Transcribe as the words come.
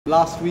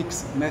Last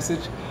week's message.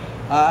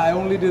 I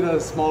only did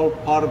a small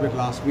part of it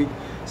last week.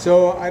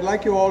 So I'd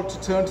like you all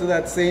to turn to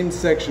that same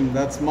section.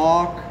 That's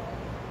Mark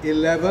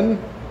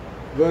 11,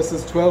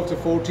 verses 12 to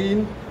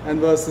 14 and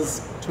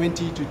verses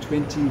 20 to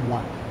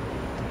 21.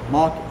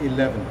 Mark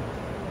 11.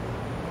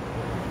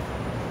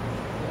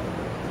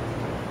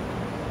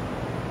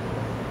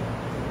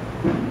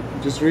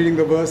 Just reading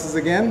the verses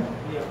again.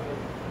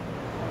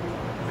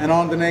 And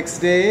on the next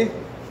day,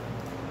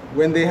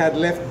 when they had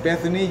left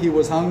Bethany, he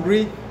was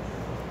hungry.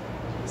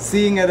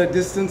 Seeing at a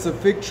distance a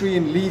fig tree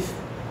in leaf,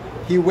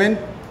 he went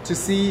to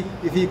see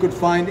if he could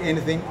find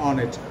anything on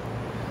it.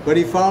 But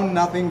he found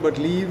nothing but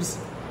leaves,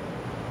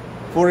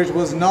 for it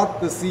was not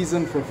the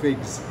season for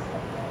figs.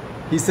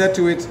 He said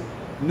to it,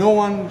 "No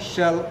one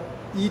shall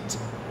eat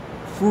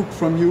fruit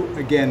from you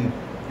again."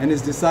 And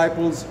his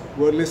disciples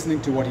were listening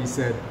to what he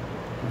said.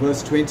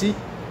 Verse 20.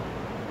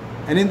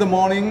 And in the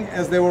morning,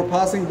 as they were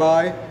passing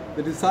by,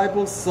 the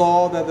disciples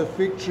saw that the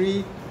fig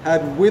tree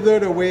had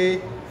withered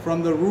away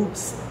from the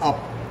roots up.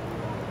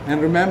 And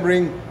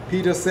remembering,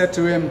 Peter said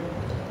to him,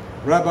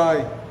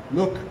 "Rabbi,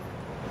 look,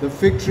 the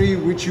fig tree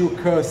which you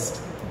cursed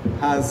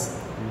has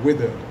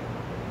withered."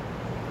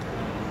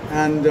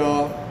 And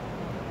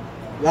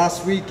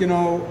last week,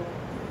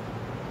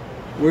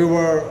 we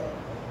were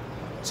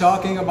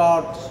talking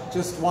about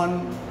just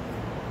one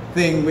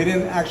thing. We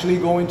didn't actually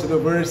go into the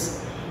verse.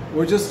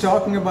 We're just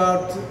talking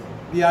about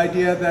the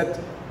idea that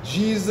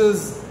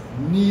Jesus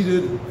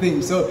needed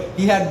things. So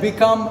he had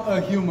become a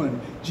human.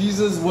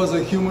 Jesus was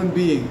a human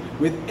being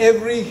with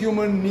every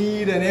human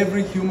need and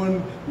every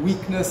human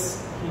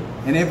weakness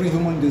and every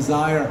human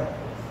desire.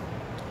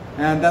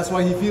 And that's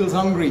why he feels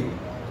hungry.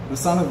 The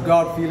Son of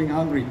God feeling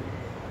hungry.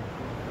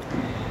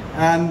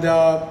 And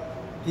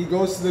he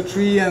goes to the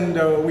tree, and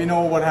we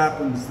know what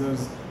happens.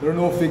 There are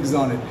no figs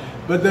on it.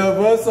 But the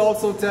verse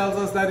also tells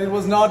us that it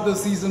was not the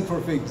season for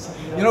figs.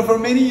 For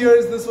many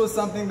years this was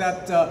something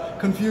that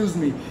confused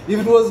me. If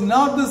it was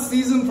not the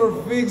season for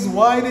figs,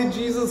 why did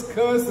Jesus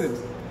curse it?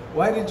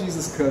 Why did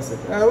Jesus curse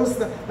it?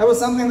 That was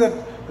something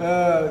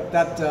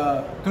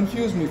that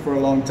confused me for a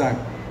long time.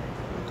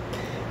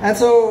 And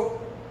so,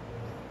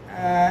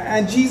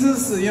 and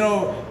Jesus,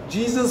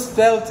 Jesus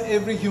felt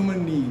every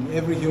human need,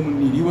 every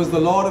human need. He was the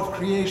Lord of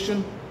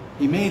creation.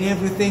 He made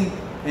everything,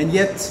 and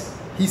yet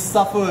he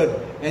suffered,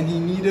 and he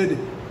needed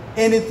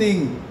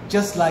anything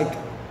just like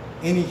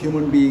any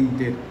human being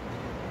did.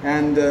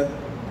 And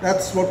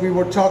that's what we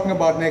were talking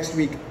about next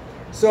week.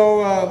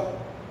 So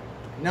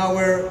now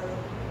we're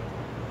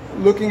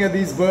looking at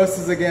these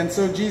verses again.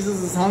 So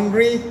Jesus is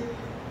hungry,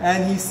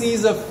 and he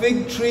sees a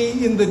fig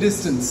tree in the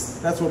distance.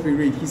 That's what we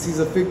read. He sees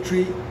a fig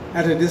tree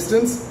at a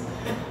distance.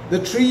 The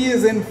tree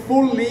is in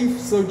full leaf,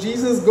 so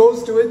Jesus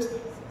goes to it,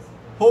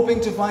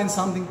 hoping to find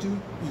something to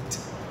eat.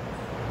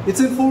 It's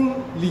in full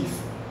leaf.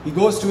 He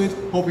goes to it,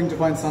 hoping to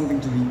find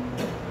something to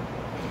eat.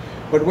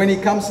 But when he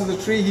comes to the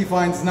tree, he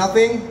finds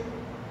nothing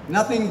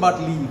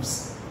but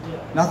leaves.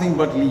 Nothing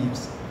but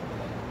leaves.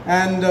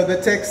 And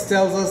the text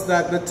tells us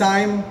that the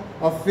time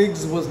of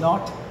figs was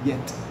not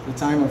yet. The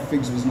time of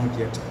figs was not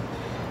yet.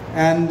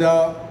 And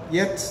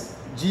yet,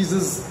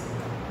 Jesus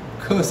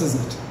curses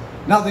it.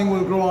 Nothing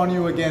will grow on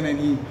you again,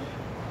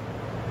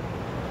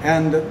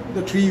 and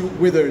the tree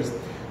withers.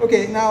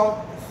 Okay,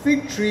 now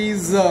fig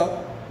trees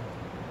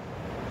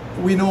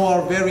we know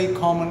are very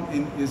common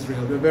in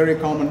Israel. They're very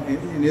common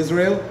in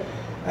Israel.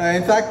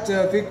 In fact,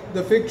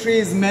 the fig tree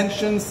is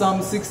mentioned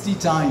some 60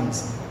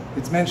 times.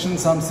 It's mentioned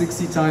some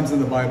 60 times in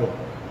the Bible.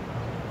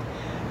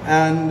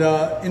 And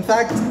in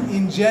fact,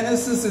 in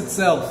Genesis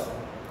itself,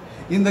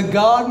 in the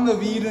Garden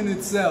of Eden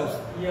itself,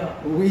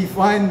 we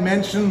find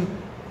mention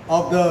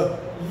of the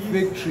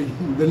fig tree,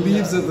 the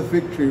leaves of the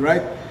fig tree,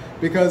 right?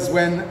 Because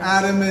when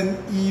Adam and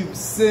Eve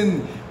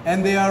sin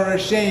and they are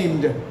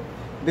ashamed,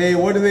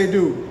 what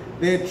do?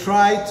 They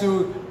try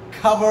to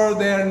cover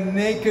their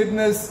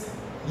nakedness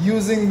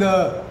using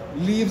the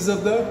leaves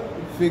of the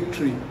fig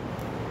tree.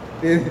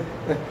 They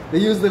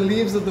use the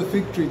leaves of the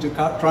fig tree to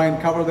try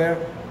and cover their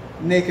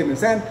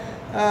nakedness. And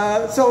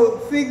so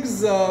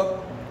figs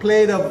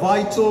played a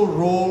vital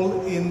role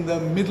in the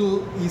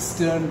Middle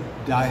Eastern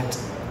diet.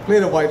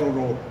 Played a vital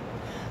role.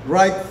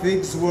 Ripe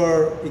figs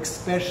were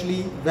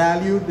especially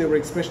valued. They were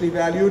especially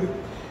valued.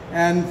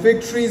 And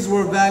fig trees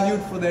were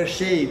valued for their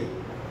shade.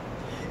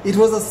 It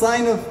was a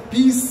sign of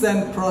peace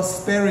and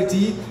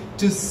prosperity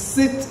to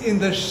sit in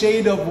the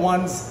shade of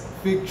one's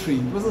fig tree.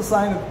 It was a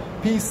sign of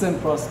peace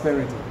and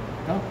prosperity,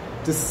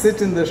 to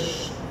sit in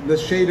the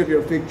shade of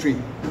your fig tree.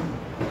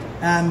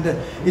 And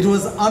it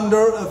was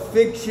under a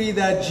fig tree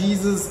that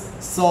Jesus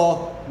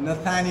saw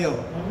Nathanael.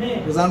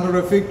 Amen. It was under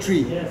a fig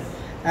tree. Yes.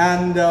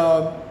 And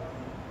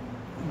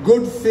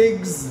good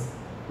figs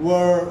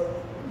were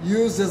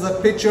used as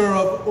a picture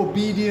of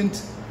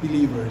obedient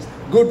believers.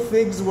 Good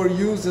figs were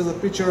used as a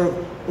picture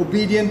of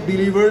obedient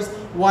believers,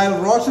 while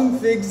rotten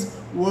figs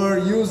were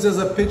used as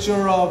a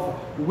picture of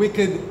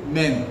wicked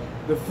men.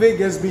 The fig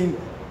has been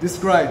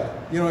described,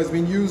 has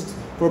been used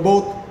for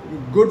both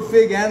good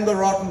fig and the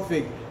rotten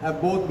fig,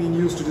 have both been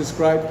used to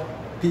describe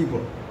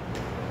people.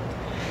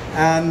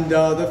 And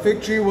the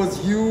fig tree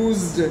was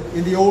used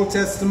in the Old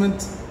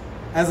Testament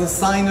as a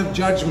sign of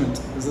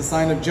judgment. As a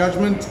sign of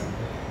judgment.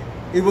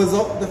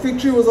 The fig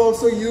tree was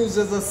also used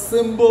as a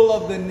symbol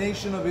of the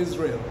nation of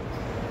Israel.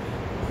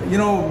 You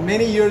know,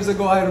 many years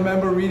ago I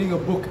remember reading a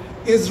book,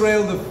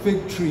 Israel the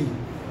Fig Tree.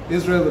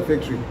 Israel the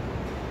Fig Tree.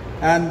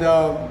 And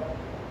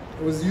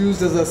it was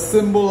used as a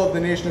symbol of the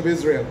nation of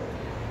Israel.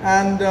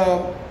 And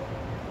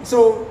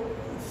so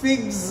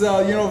figs,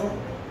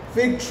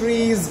 fig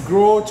trees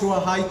grow to a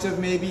height of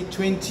maybe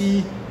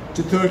 20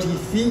 to 30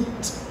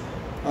 feet.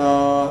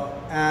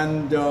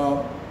 And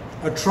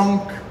a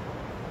trunk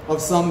of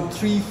some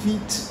 3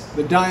 feet.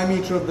 The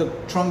diameter of the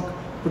trunk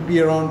would be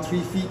around 3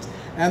 feet.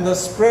 And the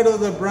spread of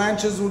the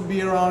branches would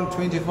be around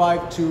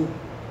 25 to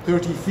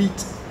 30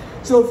 feet.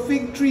 So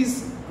fig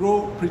trees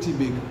grow pretty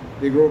big.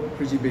 They grow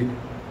pretty big.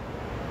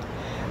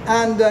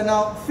 And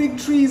now fig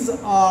trees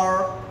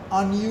are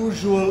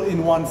unusual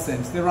in one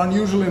sense. They're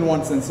unusual in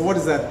one sense. So what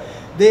is that?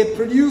 They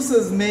produce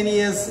as many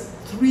as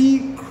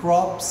 3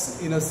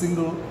 crops in a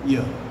single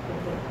year.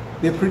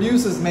 They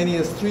produce as many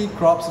as 3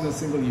 crops in a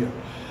single year.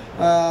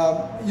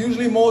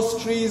 Usually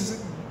most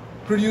trees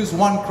produce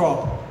 1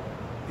 crop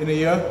in a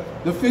year.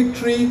 The fig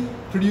tree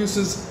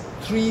produces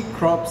 3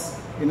 crops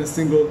in a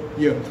single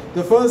year.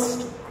 The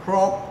first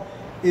crop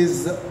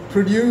is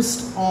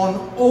produced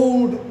on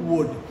old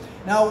wood.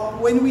 Now,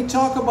 when we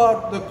talk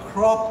about the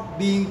crop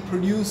being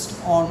produced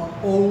on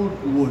old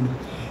wood,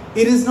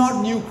 it is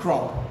not new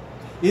crop.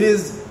 It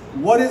is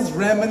what is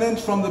remnant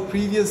from the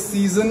previous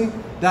season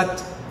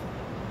that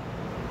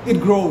it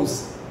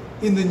grows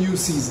in the new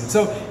season.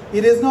 So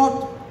it is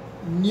not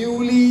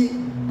newly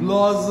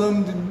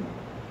blossomed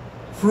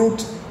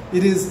fruit.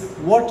 It is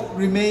what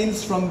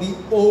remains from the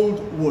old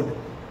wood.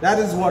 That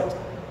is what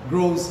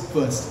grows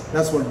first.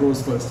 That's what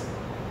grows first.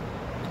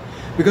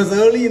 Because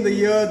early in the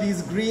year,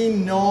 these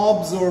green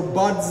knobs or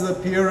buds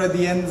appear at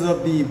the ends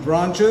of the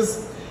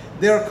branches.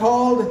 They're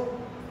called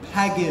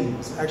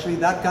pagins. Actually,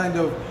 that kind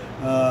of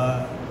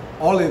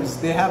olives,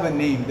 they have a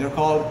name. They're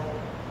called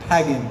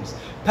pagins.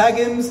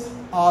 Pagins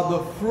are the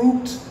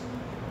fruit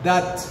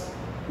that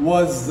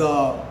was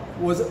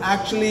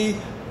actually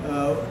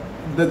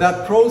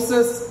that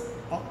process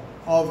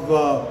of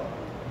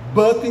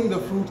birthing the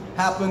fruit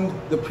happened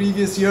the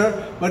previous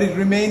year, but it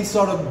remains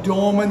sort of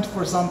dormant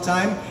for some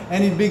time,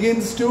 and it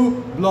begins to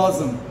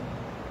blossom.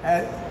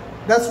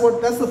 That's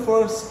the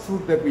first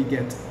fruit that we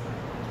get.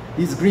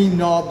 These green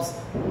knobs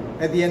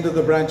at the end of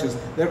the branches.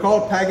 They're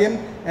called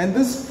pagin, and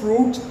this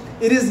fruit,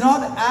 it is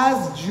not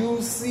as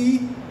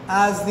juicy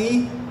as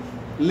the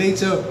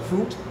later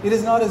fruit. It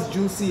is not as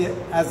juicy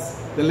as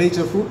the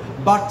later fruit,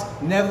 but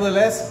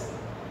nevertheless,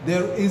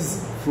 there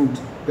is fruit.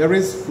 There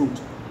is fruit.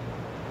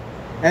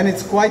 And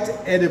it's quite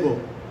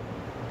edible.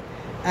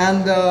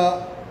 And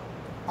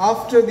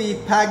after the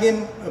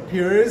pagin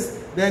appears,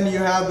 then you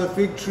have the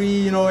fig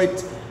tree,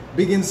 it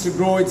begins to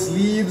grow its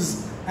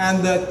leaves,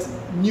 and that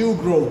new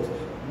growth,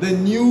 the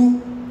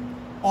new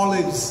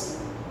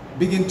olives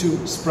begin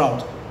to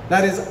sprout.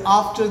 That is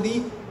after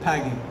the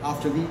pagin,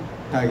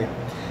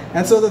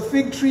 And so the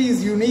fig tree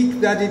is unique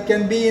that it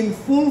can be in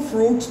full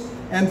fruit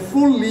and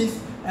full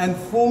leaf and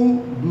full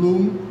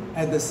bloom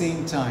at the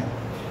same time.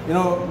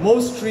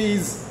 Most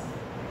trees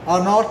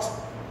are not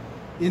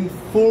in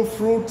full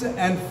fruit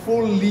and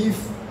full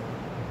leaf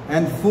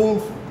and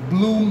full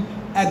bloom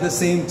at the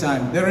same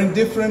time. They're in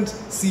different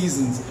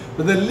seasons.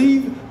 But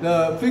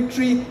the fig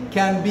tree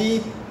can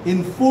be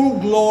in full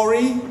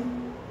glory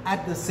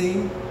at the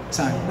same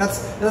time.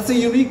 That's a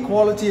unique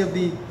quality of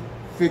the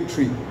fig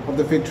tree,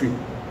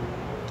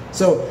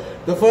 So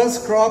the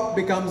first crop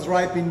becomes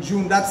ripe in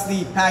June. That's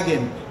the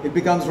pagin. It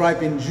becomes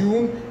ripe in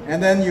June,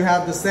 and then you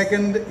have the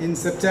second in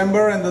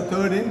September and the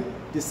third in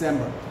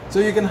December. So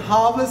you can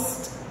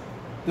harvest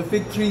the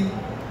fig tree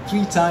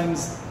 3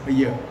 times a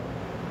year.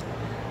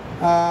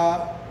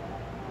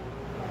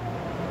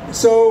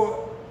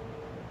 So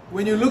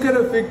when you look at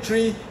a fig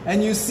tree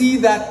and you see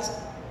that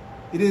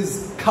it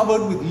is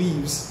covered with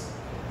leaves,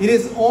 it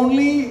is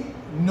only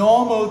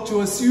normal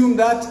to assume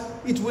that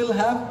it will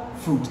have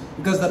fruit,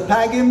 because the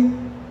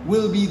pagin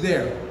will be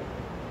there.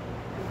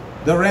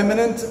 The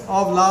remnant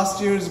of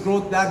last year's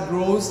growth, that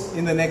grows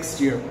in the next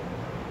year.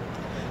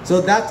 So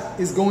that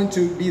is going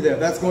to be there.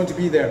 That's going to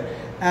be there.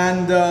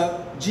 And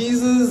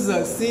Jesus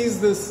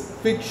sees this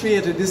fig tree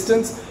at a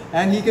distance,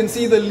 and he can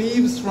see the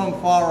leaves from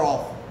far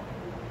off.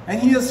 And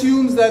he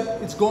assumes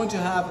that it's going to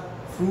have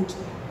fruit.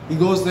 He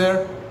goes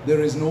there,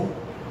 there is no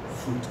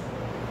fruit.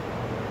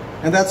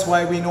 And that's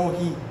why we know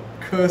he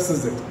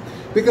curses it.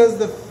 Because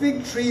the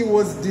fig tree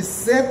was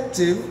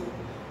deceptive,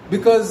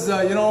 because,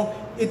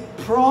 it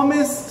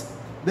promised,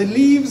 the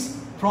leaves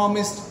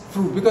promised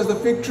fruit. Because the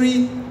fig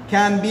tree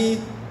can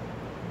be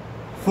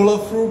full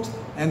of fruit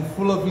and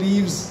full of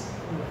leaves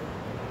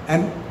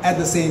and at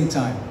the same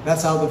time.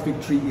 That's how the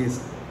fig tree is.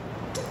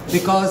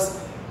 Because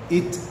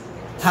it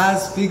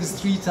has figs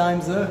 3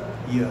 times a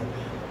year.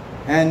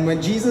 And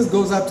when Jesus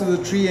goes up to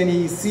the tree and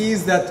he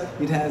sees that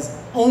it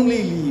has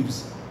only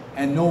leaves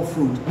and no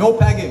fruit, no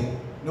pagin,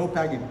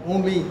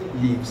 only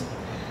leaves.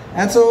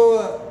 And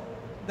so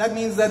that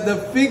means that the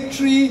fig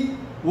tree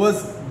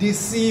was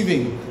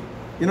deceiving.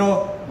 You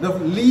know, the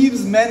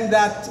leaves meant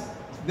that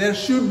there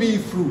should be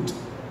fruit.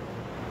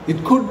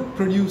 It could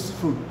produce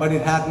fruit, but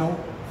it had no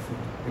fruit.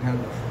 It had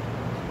no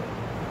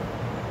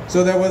fruit.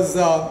 So there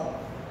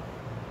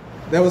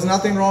was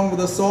nothing wrong with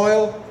the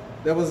soil.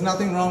 There was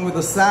nothing wrong with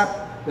the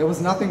sap. There was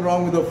nothing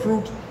wrong with the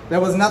fruit. There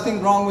was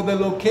nothing wrong with the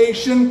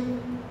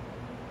location.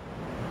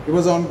 It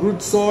was on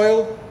good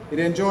soil. It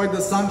enjoyed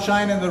the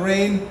sunshine and the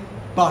rain,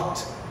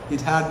 but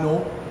it had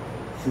no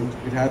fruit.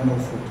 It had no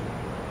fruit.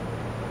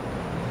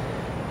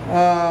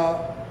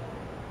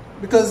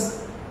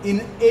 Because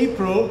in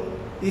April,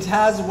 it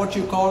has what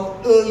you call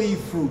early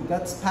fruit.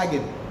 That's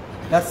pagan.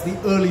 That's the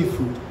early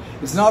fruit.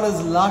 It's not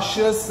as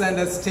luscious and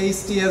as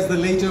tasty as the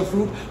later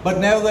fruit, but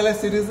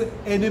nevertheless it is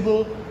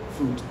edible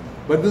fruit.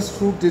 But this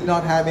fruit did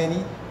not have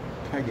any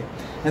pagan.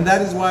 And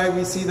that is why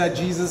we see that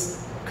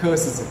Jesus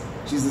curses it.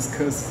 Jesus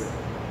curses it.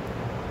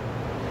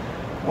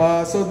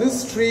 So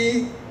this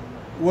tree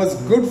was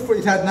good for,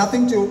 it had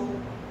nothing to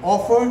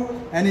offer,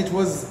 and it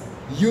was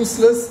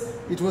useless.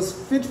 It was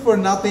fit for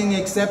nothing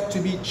except to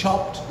be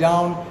chopped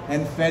down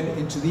and fed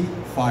into the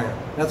fire.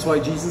 That's why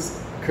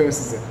Jesus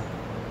curses it.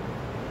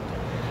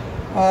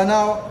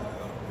 Now,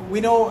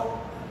 we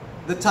know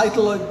the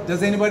title.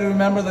 Does anybody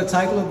remember the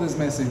title of this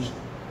message?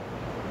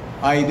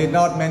 I did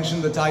not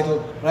mention the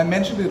title, but I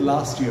mentioned it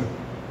last year.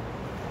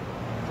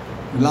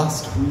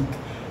 Last week.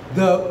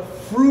 The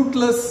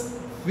fruitless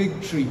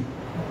fig tree.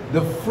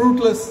 The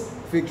fruitless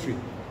fig tree.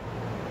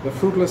 The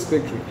fruitless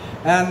fig tree.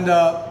 And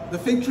the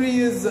fig tree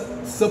is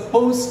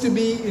supposed to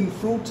be in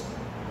fruit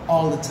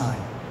all the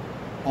time.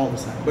 All the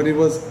time. But it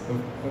was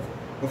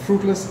a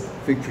fruitless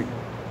fig tree.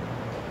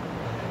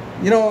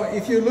 You know,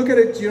 if you look at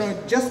it, you know,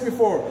 just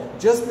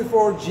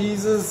before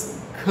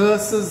Jesus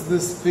curses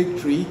this fig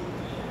tree,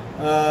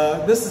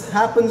 this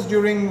happens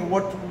during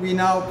what we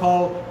now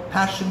call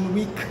Passion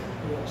Week,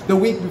 the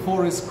week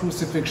before his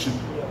crucifixion.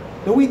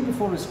 The week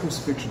before his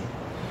crucifixion.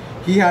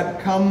 He had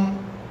come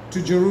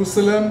to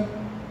Jerusalem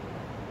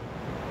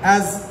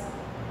as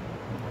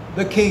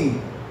the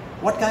king.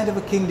 What kind of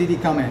a king did he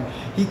come in?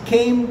 He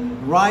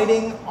came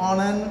riding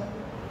on an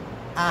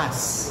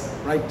ass,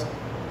 right?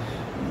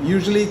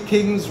 Usually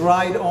kings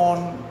ride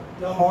on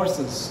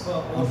horses.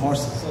 On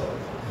horses.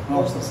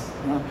 Horses.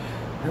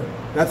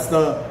 That's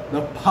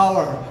the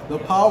power. The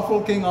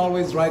powerful king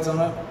always rides on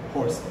a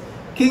horse.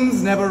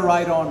 Kings never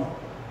ride on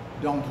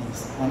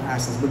donkeys, on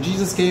asses. But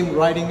Jesus came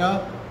riding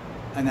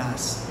an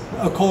ass,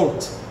 a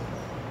colt,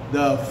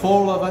 the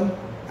foal of an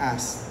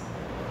ass.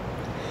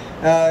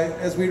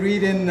 As we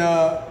read in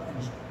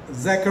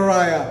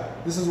Zechariah,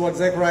 this is what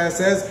Zechariah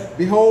says: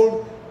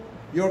 "Behold,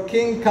 your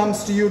king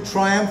comes to you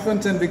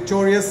triumphant and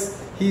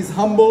victorious. He's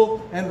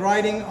humble and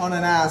riding on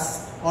an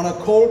ass, on a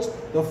colt,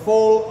 the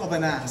foal of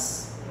an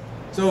ass."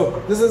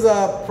 So this is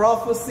a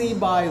prophecy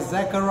by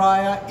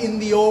Zechariah in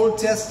the Old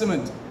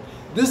Testament.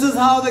 This is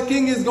how the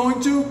king is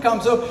going to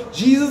come. So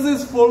Jesus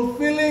is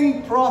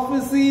fulfilling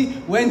prophecy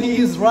when he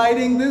is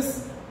riding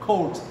this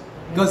colt,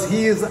 because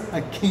he is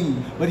a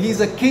king. But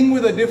he's a king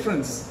with a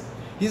difference.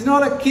 He's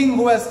not a king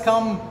who has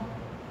come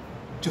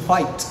to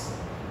fight.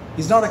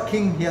 He's not a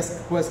king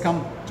who has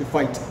come to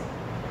fight.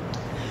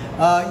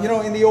 You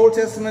know, in the Old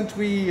Testament,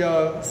 we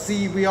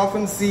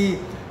often see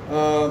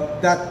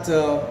that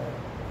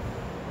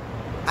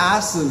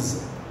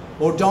asses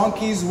or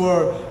donkeys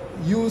were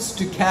used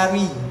to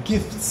carry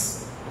gifts.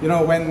 You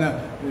know,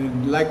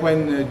 like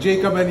when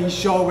Jacob and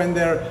Esau,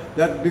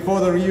 before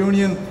the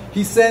reunion,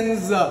 he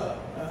sends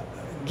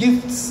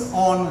gifts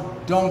on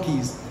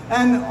donkeys,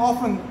 and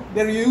often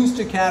they're used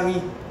to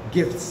carry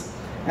gifts.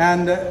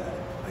 And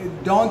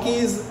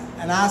donkeys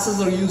and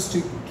asses are used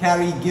to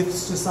carry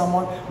gifts to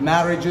someone.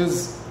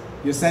 Marriages,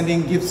 you're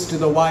sending gifts to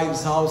the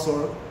wife's house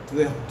or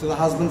to the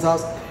husband's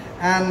house.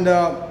 And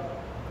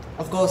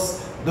of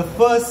course, the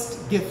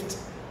first gift,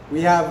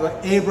 we have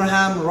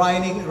Abraham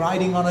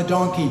riding on a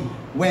donkey.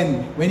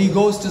 When he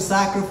goes to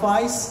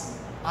sacrifice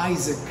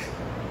Isaac.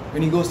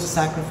 When he goes to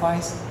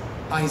sacrifice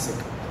Isaac.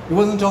 He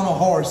wasn't on a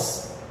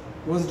horse.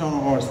 He wasn't on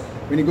a horse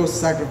when he goes to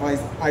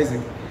sacrifice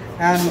Isaac.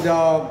 And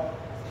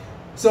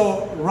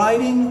so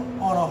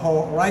riding on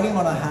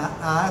an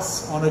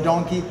ass, on a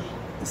donkey,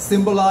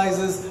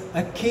 symbolizes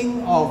a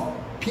king of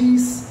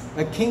peace,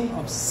 a king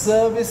of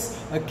service,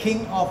 a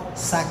king of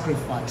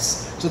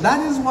sacrifice. So that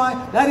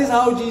is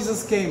how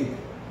Jesus came.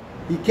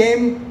 He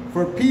came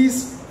for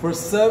peace, for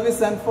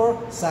service, and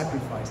for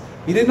sacrifice.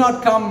 He did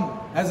not come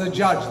as a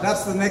judge.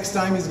 That's the next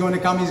time he's going to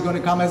come. He's going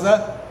to come as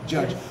a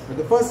judge. But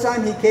the first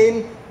time he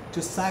came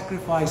to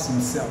sacrifice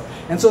himself.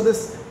 And so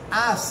this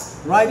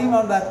ass, riding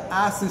on that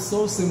ass, is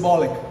so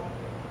symbolic.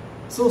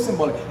 So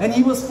symbolic. And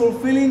he was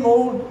fulfilling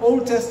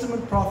Old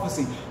Testament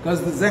prophecy,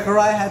 because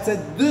Zechariah had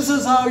said, this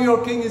is how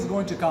your king is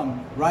going to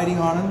come, riding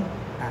on an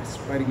ass.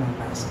 Riding on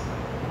an ass.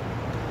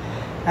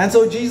 And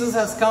so Jesus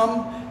has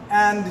come,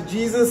 and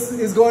Jesus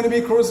is going to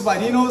be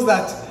crucified. He knows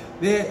that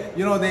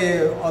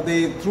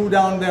They threw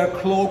down their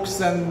cloaks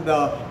and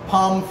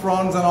palm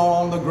fronds and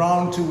all on the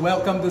ground to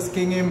welcome this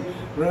king.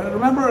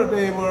 Remember,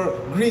 they were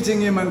greeting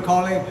him and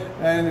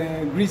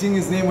greeting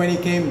his name when he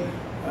came.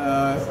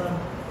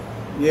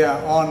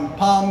 On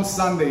Palm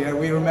Sunday.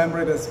 We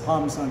remember it as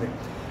Palm Sunday.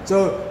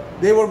 So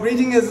they were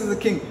greeting us as the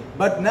king.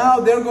 But now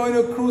they're going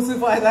to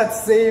crucify that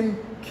same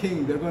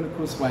king. They're going to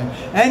crucify him.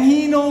 And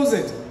he knows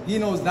it. He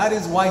knows that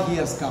is why he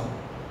has come.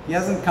 He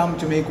hasn't come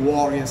to make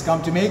war. He has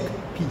come to make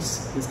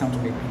peace. He's come to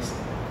make peace.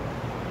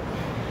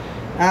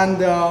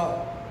 And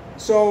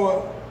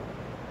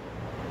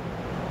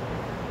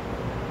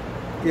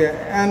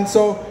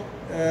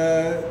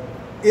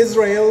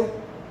Israel,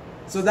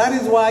 so that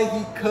is why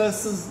he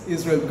curses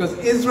Israel. Because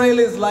Israel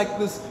is like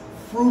this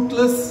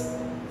fruitless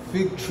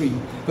fig tree.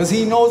 Because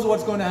he knows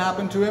what's going to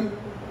happen to him.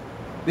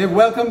 They've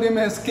welcomed him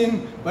as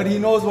king, but he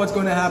knows what's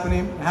going to happen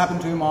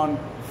to him on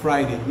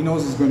Friday. He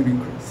knows he's going to be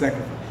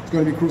sacrificed. He's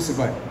going to be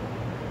crucified.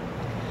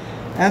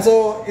 And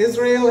so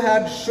Israel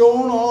had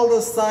shown all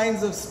the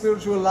signs of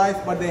spiritual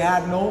life, but they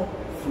had no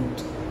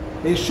fruit.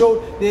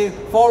 They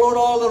followed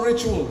all the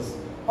rituals,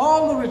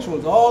 all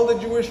the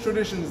Jewish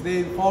traditions.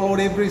 They followed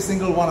every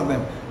single one of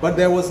them, but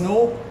there was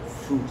no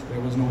fruit.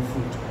 There was no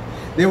fruit.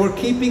 They were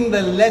keeping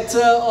the letter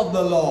of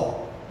the law.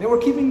 They were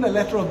keeping the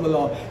letter of the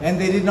law, and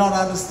they did not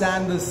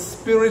understand the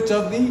spirit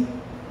of the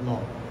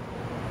law.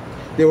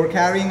 They were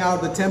carrying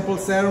out the temple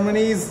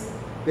ceremonies.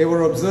 They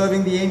were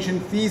observing the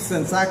ancient feasts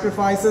and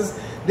sacrifices.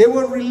 They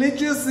were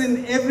religious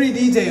in every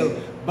detail,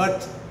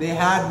 but they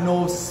had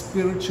no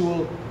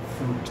spiritual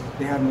fruit.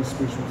 They had no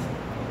spiritual fruit.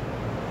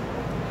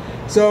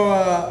 So,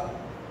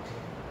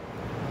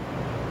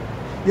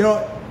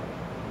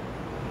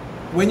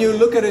 when you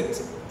look at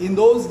it, in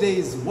those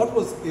days, what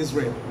was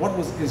Israel? What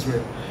was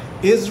Israel?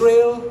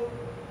 Israel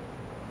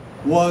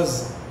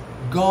was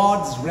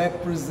God's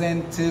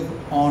representative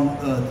on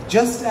earth,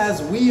 just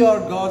as we are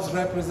God's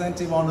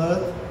representative on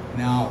earth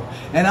now.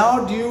 And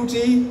our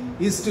duty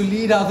is to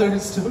lead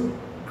others to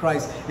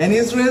Christ. And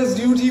Israel's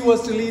duty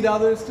was to lead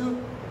others to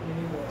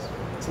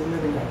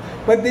living God.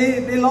 But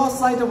they lost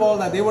sight of all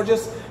that. They were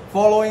just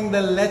following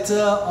the letter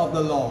of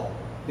the law.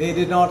 They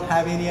did not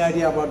have any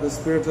idea about the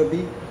spirit of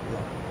the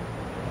law.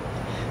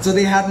 So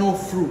they had no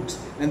fruit.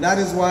 And that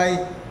is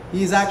why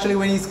he's actually,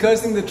 when he's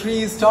cursing the tree,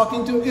 he's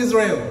talking to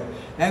Israel.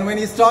 And when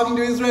he's talking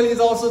to Israel, he's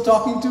also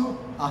talking to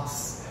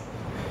us.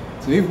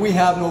 So if we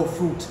have no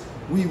fruit,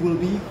 we will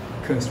be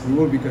cursed. We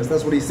will be cursed.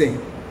 That's what he's saying.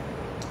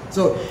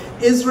 So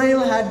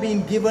Israel had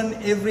been given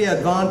every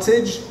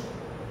advantage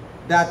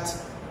that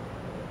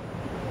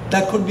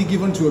could be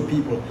given to a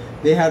people.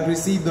 They had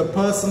received the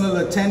personal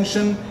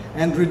attention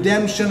and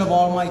redemption of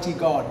Almighty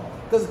God.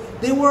 Because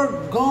they were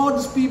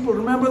God's people.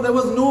 Remember, there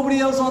was nobody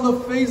else on the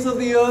face of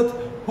the earth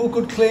who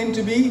could claim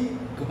to be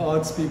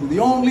God's people. The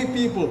only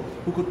people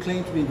who could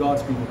claim to be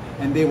God's people.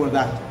 And they were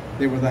that.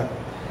 They were that.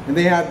 And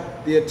they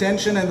had the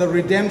attention and the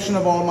redemption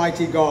of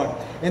Almighty God.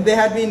 And they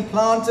had been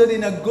planted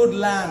in a good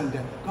land.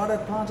 God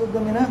had planted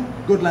them in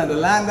a good land. A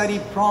land that He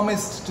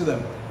promised to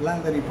them. A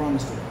land that He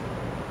promised to them.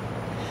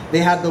 They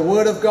had the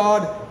Word of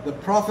God, the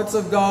prophets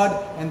of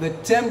God, and the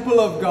temple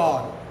of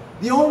God.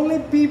 The only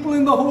people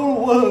in the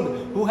whole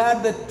world who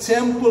had the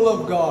temple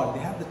of God.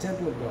 They had the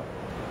temple of God.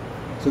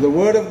 So the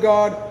Word of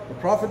God, the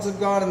prophets of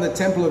God, and the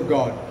temple of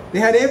God. They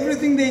had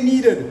everything they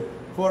needed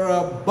for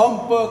a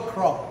bumper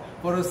crop,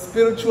 for a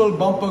spiritual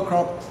bumper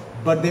crop,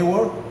 but they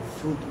were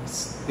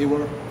fruitless. They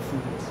were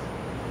fruitless.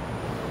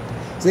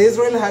 So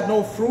Israel had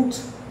no fruit,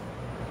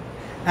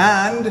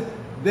 and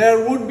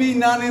there would be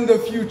none in the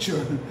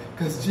future,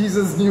 because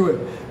Jesus knew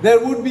it. There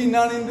would be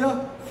none in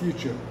the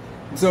future.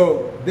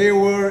 So they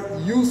were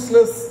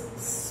useless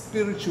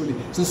spiritually.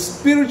 So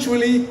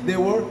spiritually, they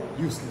were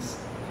useless.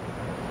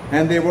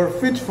 And they were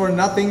fit for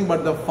nothing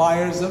but the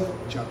fires of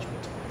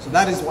judgment. So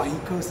that is why He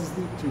curses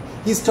the tree.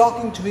 He's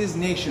talking to His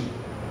nation.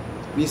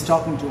 He's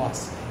talking to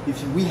us.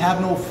 If we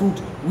have no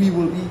fruit, we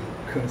will be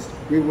cursed.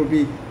 We will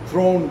be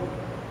thrown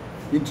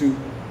into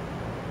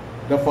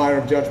the fire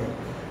of judgment.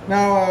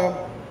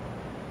 Now,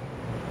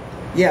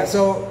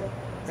 so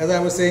as I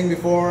was saying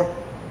before,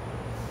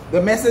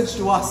 the message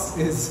to us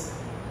is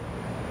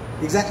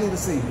exactly the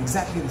same,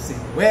 exactly the same.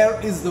 Where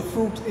is the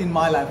fruit in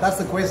my life? That's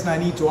the question I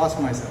need to ask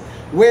myself.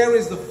 Where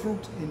is the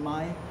fruit in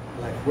my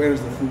life? Where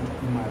is the fruit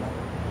in my life?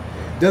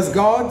 Does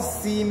God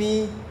see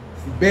me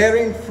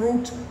bearing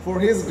fruit for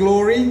His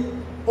glory?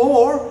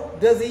 Or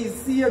does He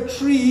see a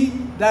tree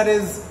that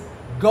is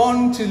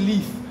gone to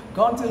leaf?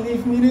 Gone to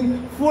leaf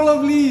meaning full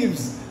of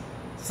leaves.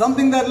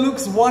 Something that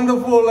looks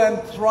wonderful and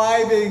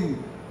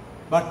thriving,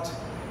 but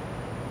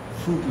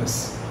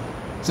fruitless.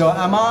 So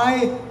am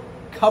I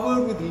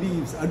covered with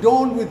leaves,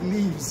 adorned with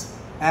leaves,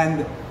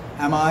 and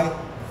am I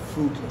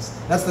fruitless?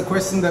 That's the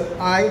question that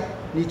I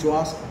need to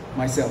ask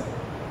myself.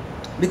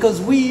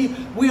 Because we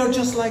are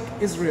just like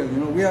Israel,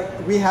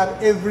 we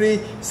have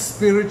every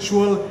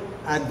spiritual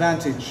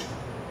advantage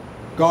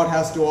God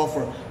has to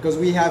offer. Because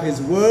we have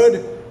His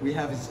Word, we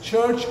have His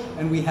church,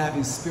 and we have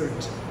His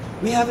Spirit.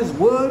 We have His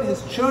Word,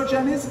 His church,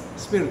 and His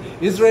Spirit.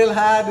 Israel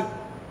had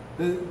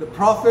the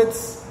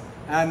prophets,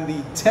 and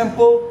the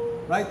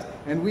temple, right?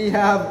 And we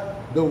have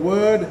the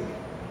Word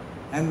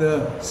and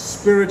the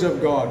Spirit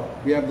of God.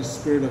 We have the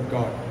Spirit of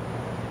God.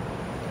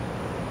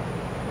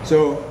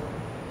 So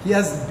He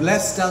has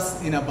blessed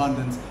us in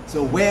abundance.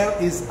 So where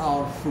is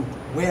our fruit?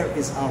 Where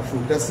is our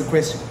fruit? That's the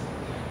question.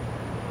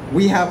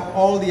 We have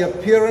all the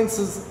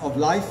appearances of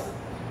life.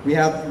 We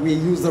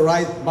use the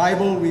right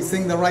Bible. We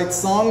sing the right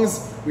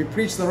songs. We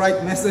preach the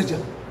right message.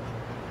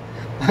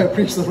 I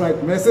preach the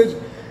right message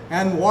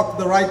and walk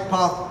the right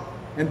path.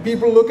 And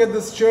people look at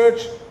this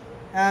church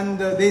and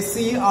they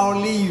see our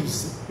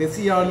leaves. They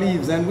see our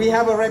leaves. And we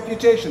have a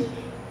reputation.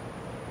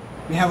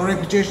 We have a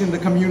reputation in the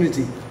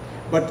community.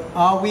 But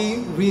are we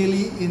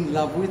really in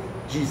love with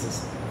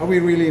Jesus? Are we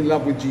really in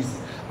love with Jesus?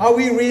 Are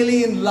we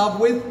really in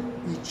love with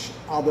each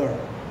other?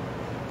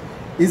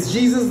 Is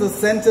Jesus the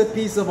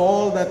centerpiece of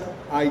all that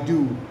I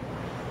do?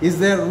 Is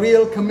there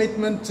real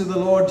commitment to the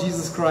Lord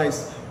Jesus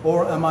Christ?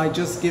 Or am I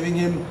just giving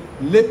Him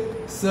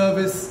lip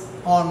service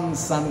on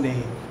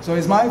Sunday? So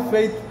is my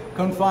faith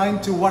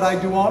confined to what I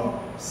do on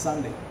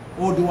Sunday?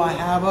 Or do I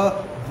have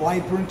a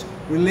vibrant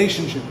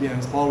relationship here,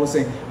 as Paul was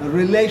saying? A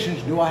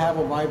relationship. Do I have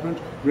a vibrant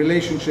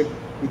relationship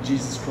with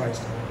Jesus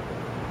Christ?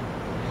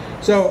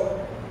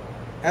 So,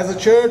 as a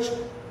church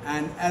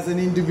and as an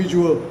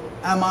individual,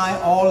 am I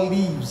all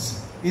leaves?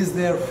 Is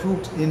there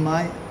fruit in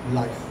my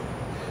life?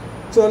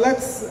 So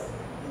let's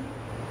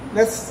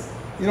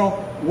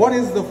what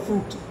is the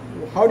fruit?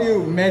 How do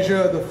you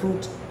measure the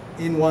fruit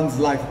in one's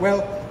life?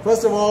 Well,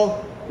 first of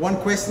all, one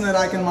question that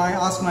I can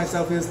ask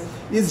myself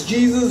is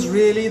Jesus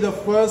really the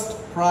first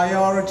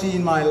priority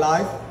in my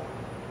life?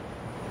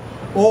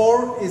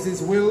 Or is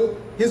His will,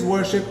 His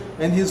worship,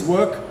 and His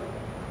work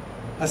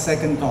a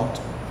second thought?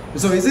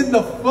 So is it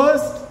the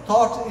first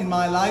thought in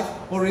my life,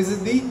 or is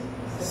it the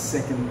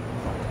second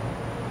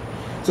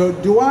thought? So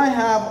do I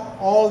have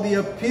all the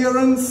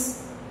appearance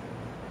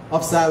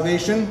of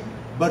salvation,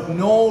 but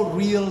no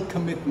real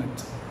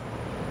commitment?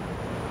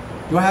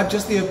 Do I have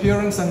just the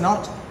appearance and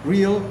not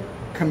real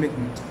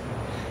commitment?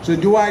 So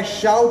do I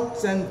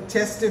shout and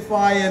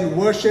testify and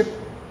worship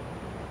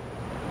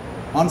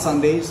on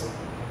Sundays,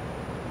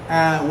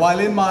 while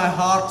in my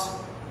heart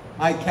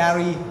I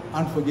carry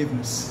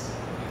unforgiveness?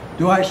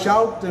 Do I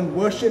shout and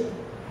worship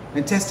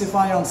and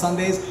testify on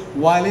Sundays,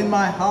 while in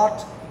my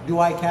heart do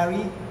I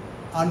carry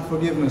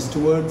unforgiveness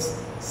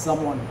towards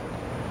someone,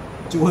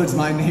 towards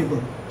my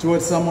neighbor,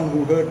 towards someone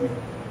who hurt me?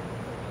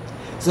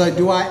 So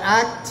do I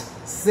act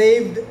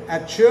saved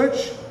at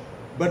church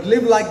but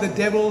live like the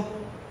devil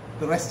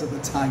the rest of the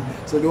time?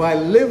 So do I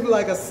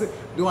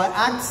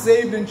act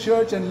saved in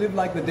church and live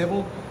like the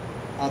devil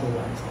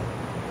otherwise?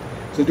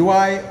 So do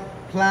I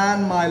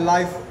plan my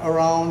life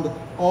around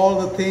all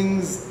the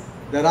things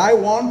that I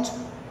want,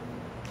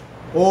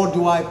 or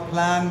do I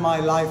plan my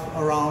life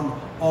around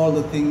all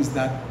the things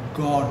that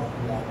God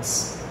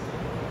wants?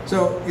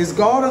 So is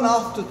God an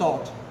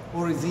afterthought,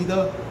 or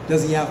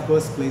does He have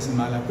first place in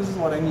my life? This is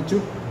what I need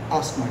to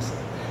ask myself.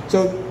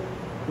 So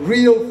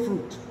real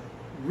fruit.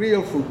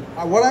 Real fruit.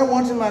 What I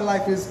want in my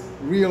life is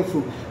real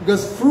fruit.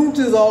 Because fruit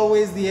is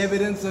always the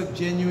evidence of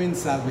genuine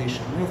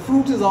salvation.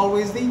 Fruit is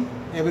always the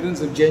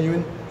evidence of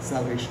genuine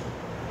salvation.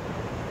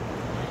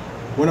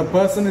 When a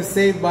person is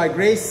saved by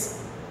grace,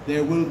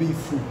 there will be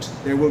fruit.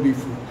 There will be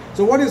fruit.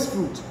 So what is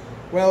fruit?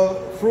 Well,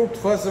 fruit,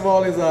 first of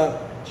all, is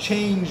a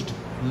changed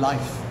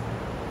life.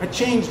 A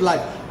changed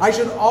life. I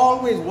should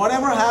always,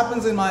 whatever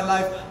happens in my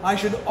life, I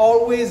should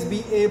always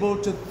be able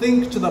to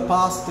think to the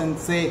past and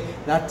say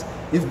that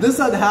if this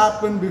had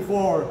happened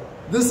before,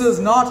 this is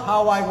not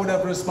how I would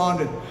have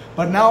responded.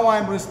 But now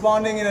I'm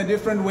responding in a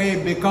different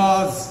way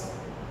because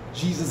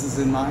Jesus is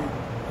in mine.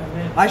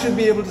 Amen. I should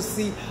be able to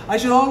see, I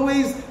should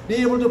always be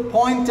able to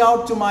point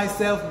out to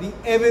myself the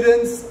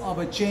evidence of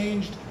a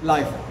changed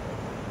life.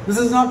 This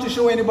is not to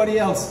show anybody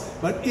else,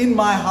 but in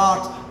my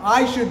heart,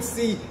 I should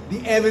see the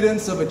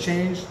evidence of a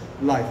changed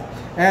life.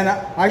 And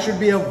I should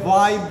be a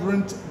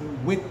vibrant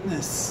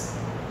witness.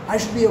 I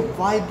should be a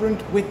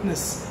vibrant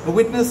witness. A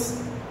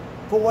witness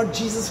for what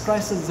Jesus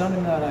Christ has done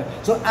in my life.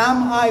 So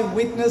am I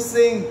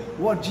witnessing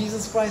what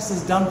Jesus Christ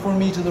has done for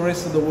me to the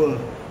rest of the world?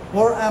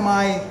 Or am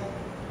I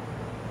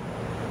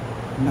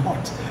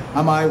not?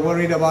 Am I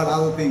worried about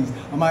other things?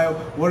 Am I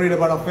worried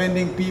about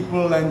offending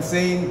people and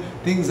saying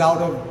things out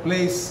of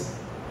place?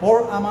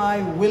 Or am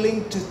I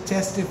willing to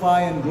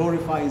testify and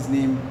glorify His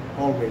name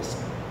always?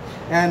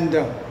 And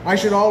I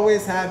should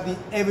always have the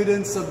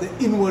evidence of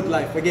the inward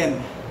life.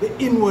 Again, the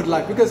inward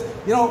life. Because,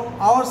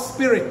 our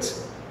spirit,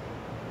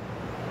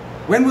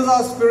 when was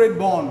our spirit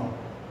born?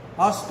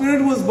 Our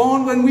spirit was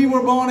born when we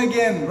were born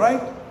again,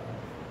 right?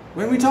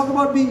 When we talk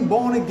about being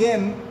born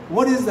again,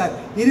 what is that?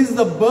 It is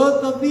the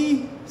birth of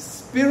the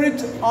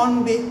spirit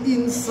on the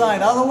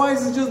inside.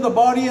 Otherwise, it's just the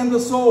body and the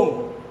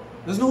soul.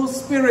 There's no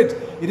spirit.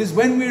 It is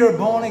when we are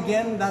born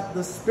again that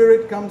the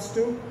spirit comes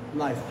to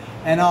life.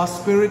 And our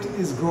spirit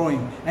is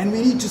growing. And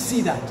we need to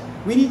see that.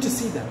 We need to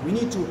see that. We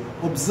need to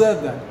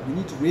observe that. We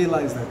need to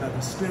realize that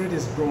the spirit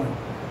is growing.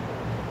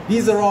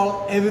 These are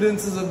all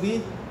evidences of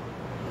the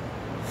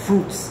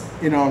fruits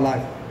in our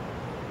life.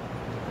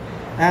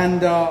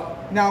 And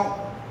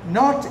now,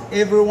 not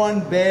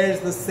everyone bears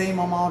the same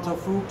amount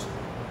of fruit.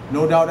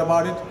 No doubt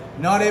about it.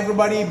 Not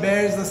everybody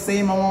bears the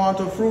same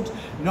amount of fruit.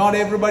 Not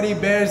everybody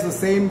bears the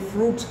same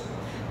fruit.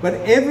 But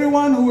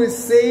everyone who is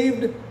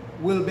saved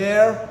will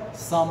bear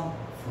some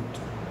fruit.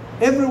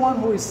 Everyone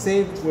who is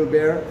saved will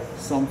bear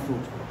some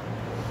fruit.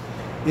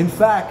 In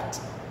fact,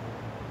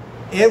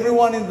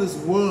 everyone in this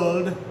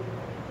world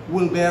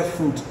will bear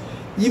fruit.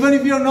 Even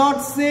if you're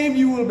not saved,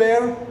 you will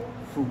bear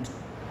fruit.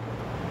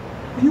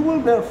 You will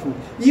bear fruit.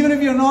 Even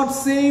if you're not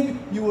saved,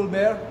 you will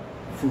bear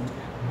fruit.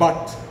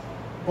 But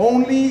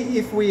only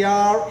if we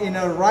are in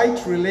a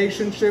right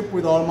relationship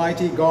with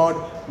Almighty God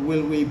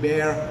will we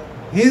bear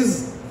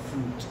His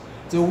fruit.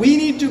 So we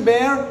need to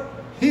bear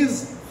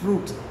His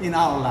fruit in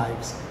our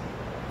lives.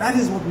 That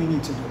is what we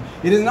need to do.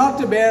 It is not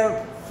to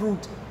bear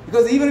fruit,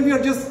 because even if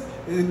you're just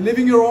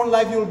living your own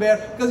life, you'll bear,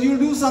 because you'll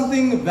do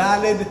something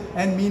valid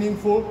and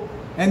meaningful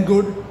and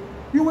good,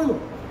 you will.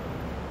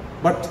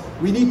 But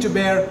we need to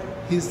bear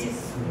His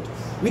fruit.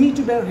 We need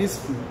to bear His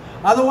fruit.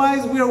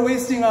 Otherwise, we are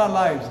wasting our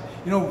lives.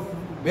 You know,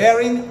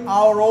 bearing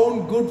our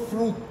own good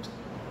fruit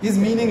is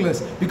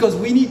meaningless, because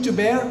we need to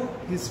bear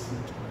His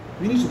fruit.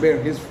 We need to bear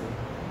His fruit.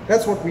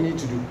 That's what we need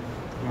to do.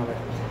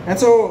 And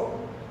so,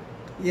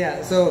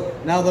 yeah, so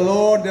now the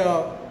Lord,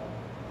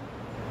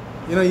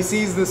 you know, He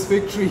sees this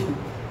fig tree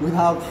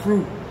without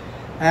fruit,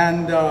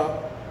 and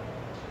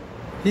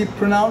He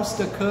pronounced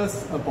a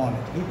curse upon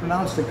it. He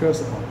pronounced a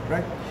curse upon it,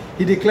 right?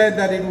 He declared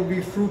that it would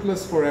be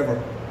fruitless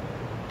forever.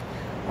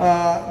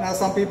 Now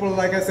some people,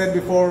 like I said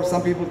before,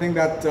 some people think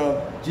that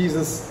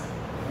Jesus,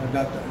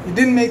 that it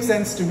didn't make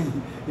sense to me.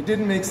 It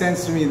didn't make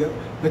sense to me,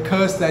 the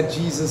curse that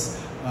Jesus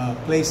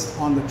placed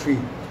on the tree.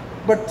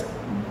 But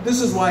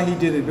this is why He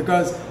did it,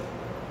 because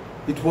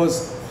it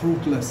was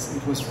fruitless.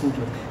 It was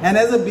fruitless. And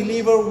as a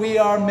believer, we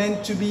are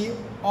meant to be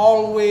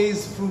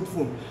always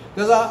fruitful,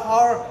 because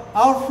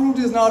our fruit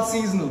is not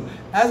seasonal.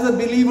 As a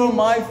believer,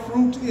 my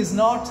fruit is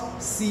not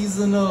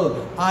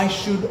seasonal. I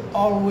should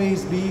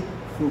always be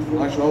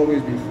fruitful. I should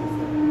always be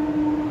fruitful.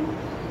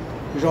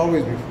 I should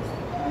always be fruitful.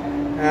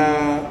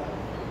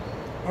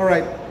 All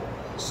right.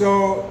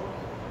 So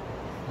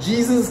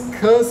Jesus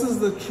curses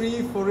the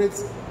tree for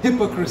its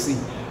hypocrisy.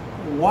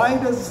 Why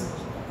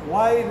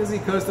does He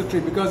curse the tree?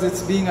 Because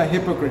it's being a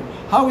hypocrite.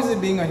 How is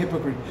it being a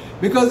hypocrite?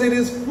 Because it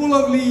is full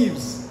of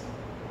leaves,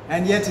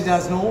 and yet it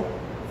has no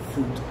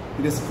fruit.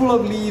 It is full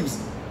of leaves,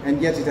 and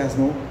yet it has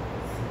no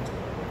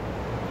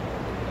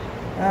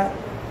fruit.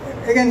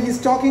 Again, He's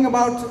talking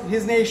about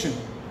His nation.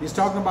 He's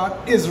talking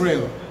about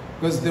Israel,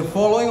 because they're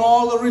following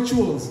all the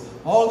rituals,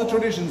 all the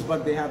traditions,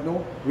 but they have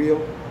no real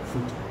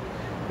fruit.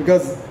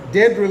 Because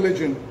dead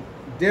religion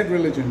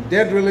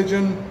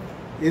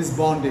is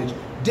bondage.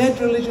 Dead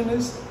religion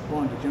is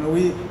bondage. You know,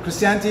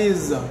 Christianity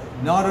is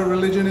not a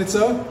religion, it's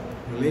a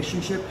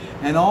relationship.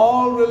 And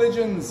all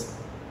religions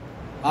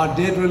are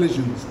dead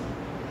religions,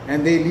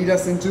 and they lead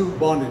us into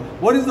bondage.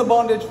 What is the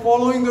bondage?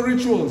 Following the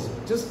rituals.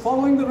 Just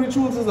following the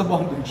rituals is a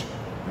bondage,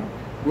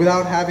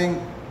 without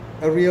having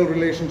a real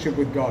relationship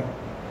with God.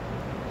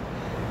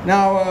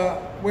 Now,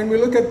 when we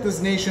look at this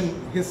nation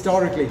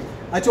historically,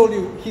 I told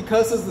you, He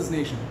curses this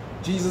nation.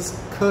 Jesus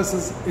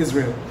curses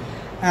Israel.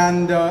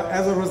 And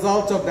as a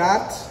result of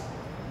that,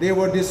 they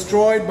were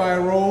destroyed by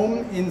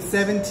Rome in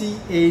 70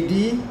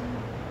 AD.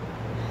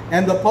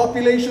 And the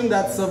population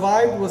that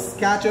survived was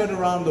scattered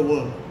around the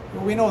world.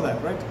 We know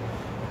that, right?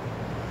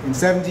 In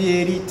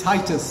 70 AD,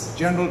 Titus,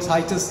 General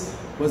Titus,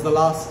 was the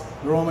last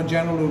Roman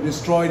general who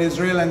destroyed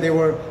Israel, and they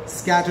were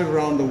scattered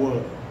around the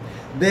world.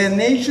 Their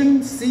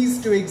nation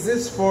ceased to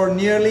exist for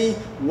nearly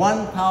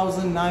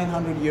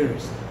 1,900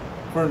 years.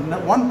 For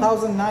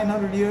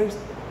 1,900 years,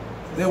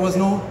 there was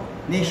no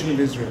nation of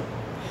Israel.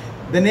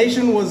 The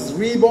nation was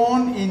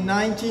reborn in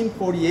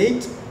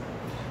 1948,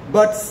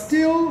 but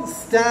still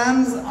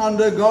stands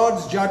under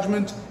God's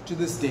judgment to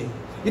this day.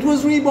 It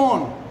was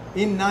reborn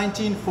in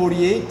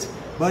 1948,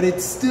 but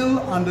it's still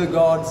under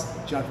God's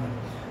judgment.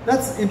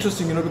 That's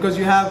interesting, you know, because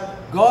you have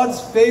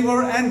God's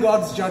favor and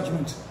God's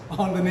judgment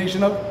on the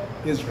nation of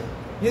Israel.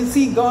 You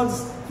see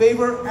God's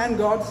favor and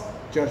God's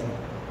judgment.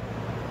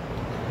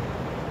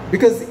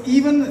 Because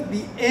even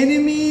the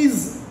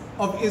enemies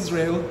of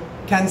Israel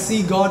can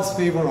see God's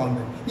favor on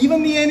them.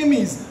 Even the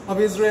enemies of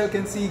Israel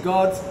can see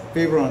God's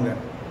favor on them.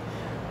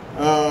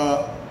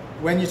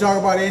 When you talk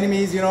about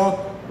enemies, you know,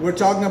 we're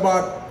talking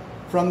about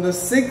from the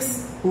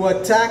 6 who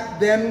attacked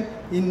them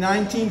in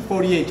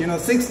 1948. You know,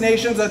 6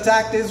 nations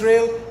attacked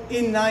Israel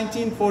in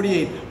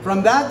 1948.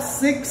 From that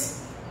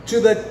 6 to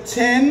the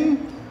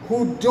 10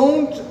 who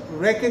don't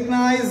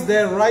recognize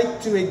their right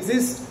to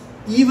exist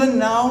even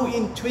now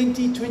in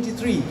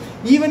 2023.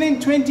 Even in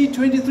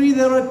 2023,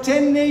 there are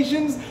 10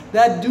 nations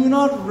that do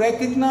not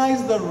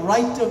recognize the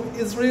right of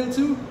Israel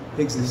to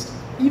exist.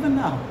 Even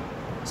now.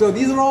 So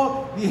these are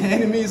all the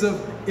enemies of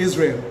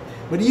Israel.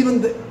 But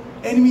even the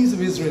enemies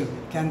of Israel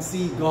can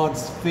see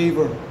God's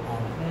favor on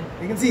them.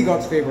 They can see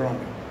God's favor on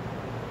them.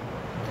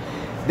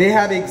 They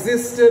have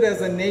existed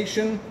as a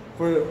nation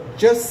for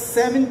just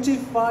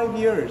 75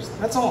 years.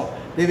 That's all.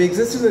 They've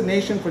existed as a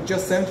nation for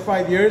just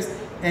 75 years.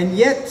 and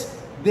yet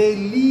they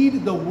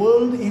lead the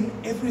world in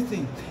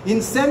everything.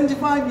 In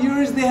 75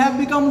 years, they have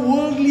become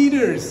world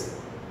leaders.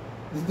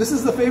 This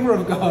is the favor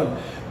of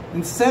God.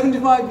 In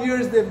 75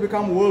 years, they've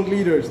become world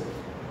leaders.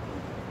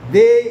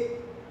 They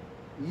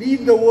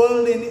lead the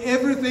world in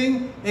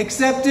everything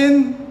except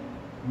in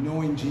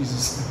knowing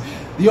Jesus.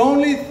 The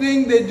only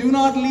thing they do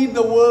not lead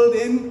the world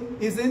in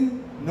is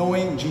in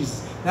knowing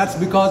Jesus. That's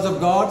because of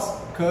God's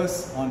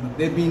curse on them.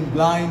 They've been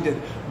blinded.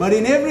 But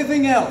in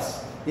everything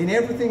else,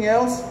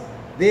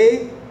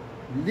 they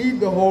lead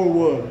the whole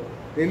world.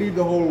 They lead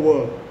the whole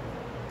world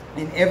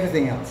in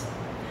everything else.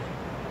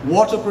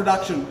 Water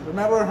production.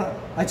 Remember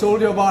I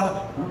told you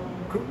about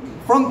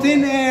from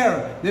thin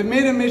air. They've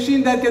made a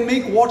machine that can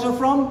make water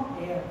from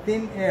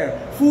thin air.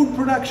 Food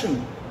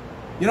production.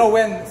 You know,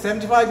 when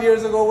 75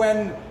 years ago,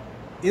 when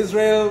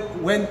Israel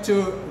went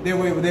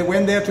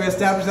there to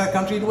establish that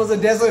country, it was a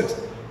desert.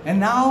 And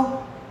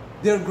now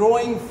they're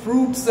growing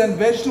fruits and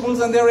vegetables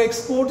and they're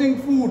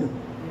exporting food.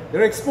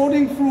 They're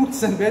exporting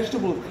fruits and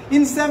vegetables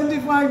in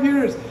 75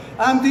 years.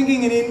 I'm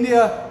thinking in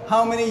India,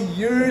 how many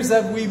years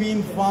have we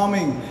been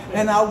farming?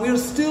 And now we're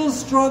still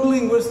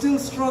struggling. We're still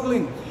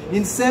struggling.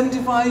 In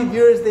 75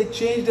 years, they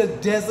changed a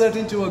desert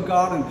into a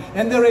garden.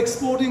 And they're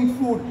exporting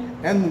food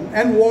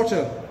and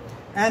water.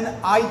 And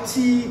IT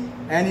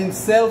and in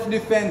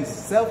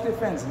self-defense.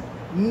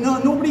 No,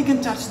 nobody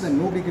can touch them.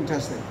 Nobody can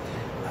touch them.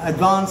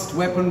 Advanced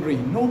weaponry.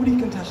 Nobody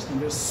can touch them.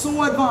 They're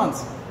so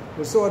advanced.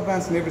 They're so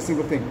advanced in every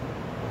single thing.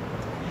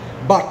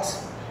 But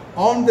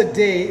on the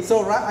day,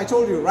 so I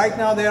told you, right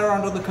now they are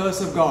under the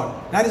curse of God.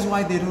 That is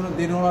why they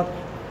do not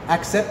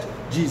accept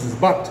Jesus.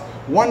 But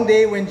one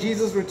day when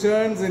Jesus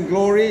returns in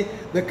glory,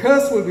 the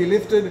curse will be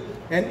lifted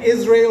and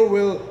Israel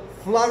will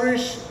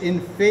flourish in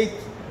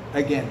faith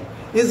again.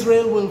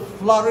 Israel will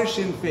flourish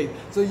in faith.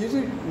 So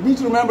you need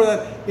to remember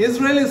that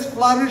Israel is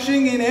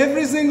flourishing in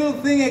every single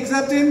thing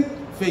except in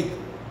faith.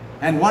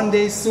 And one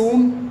day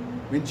soon,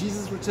 when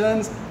Jesus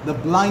returns, the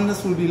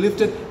blindness will be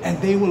lifted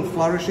and they will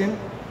flourish in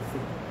faith.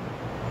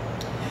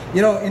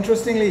 You know,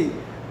 interestingly,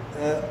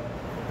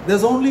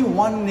 there's only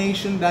one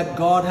nation that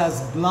God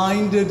has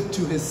blinded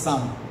to His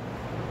Son.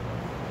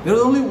 There's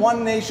only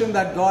one nation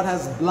that God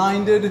has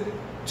blinded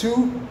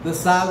to the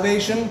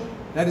salvation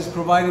that is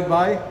provided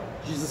by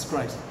Jesus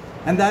Christ.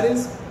 And that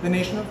is the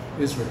nation of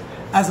Israel,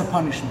 as a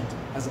punishment,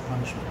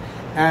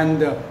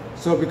 And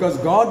so because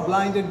God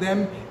blinded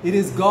them, it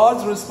is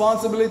God's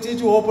responsibility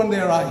to open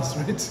their eyes,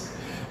 right?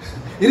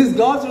 It is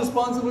God's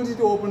responsibility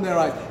to open their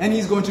eyes. And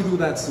He's going to do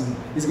that soon.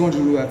 He's going to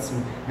do that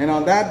soon. And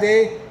on that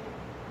day,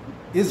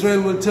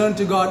 Israel will turn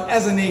to God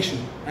as a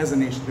nation. As a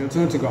nation, they'll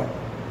turn to God.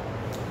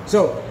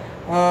 So,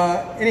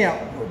 anyhow,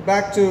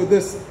 back to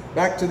this.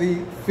 Back to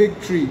the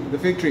fig tree. The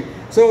fig tree.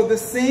 So the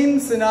same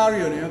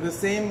scenario, you know, the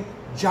same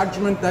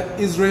judgment that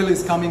Israel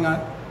is coming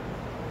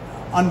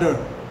under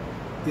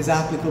is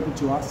applicable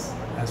to us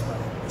as well.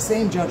 The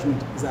same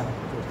judgment is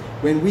applicable.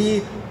 When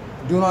we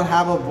do not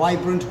have a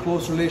vibrant,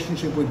 close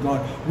relationship with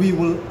God, we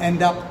will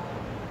end up,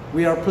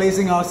 we are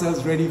placing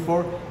ourselves ready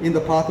for in the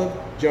path of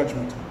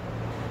judgment.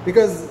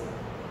 Because,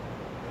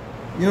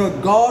 you know,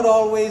 God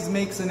always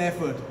makes an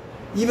effort.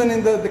 Even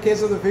in the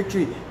case of the fig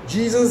tree,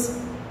 Jesus,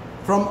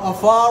 from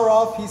afar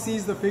off, He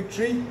sees the fig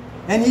tree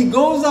and He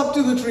goes up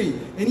to the tree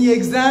and He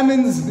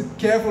examines it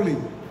carefully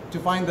to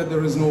find that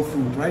there is no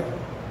fruit, right?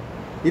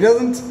 He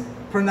doesn't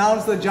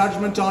pronounce the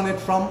judgment on it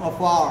from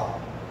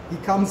afar. He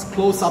comes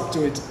close up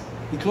to it.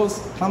 He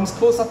comes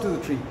close up to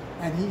the tree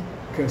and He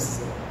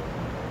curses it.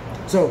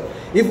 So,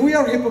 if we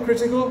are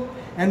hypocritical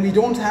and we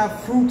don't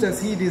have fruit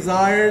as He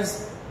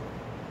desires,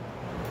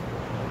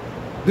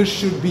 this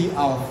should be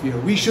our fear.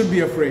 We should be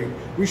afraid.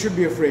 We should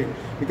be afraid.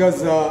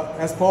 Because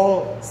as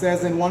Paul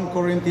says in 1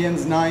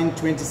 Corinthians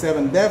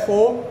 9:27,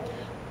 therefore,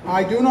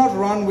 I do not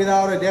run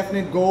without a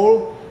definite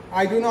goal.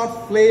 I do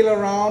not flail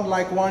around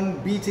like one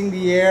beating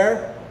the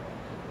air.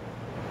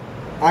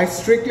 I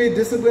strictly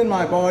discipline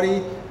my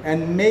body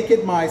and make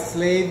it my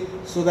slave,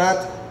 so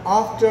that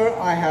after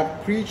I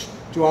have preached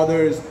to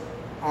others,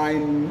 I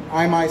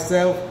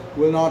myself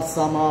will not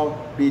somehow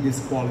be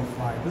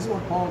disqualified. This is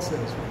what Paul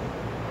says.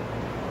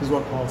 This is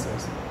what Paul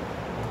says.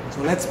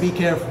 So let's be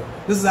careful.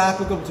 This is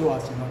applicable to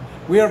us, you know.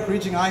 We are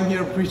preaching, I'm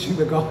here preaching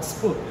the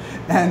gospel.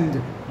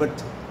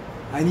 But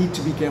I need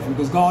to be careful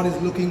because God is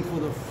looking for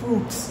the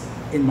fruits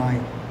in my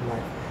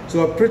life.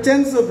 So a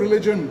pretense of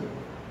religion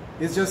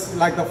is just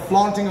like the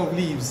flaunting of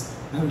leaves,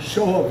 the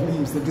show of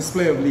leaves, the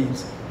display of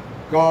leaves.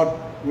 God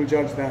will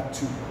judge that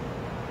too.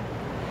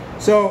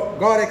 So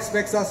God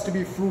expects us to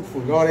be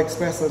fruitful. God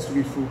expects us to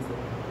be fruitful.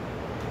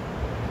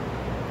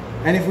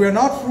 And if we are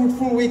not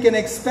fruitful, we can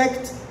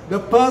expect the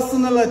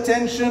personal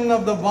attention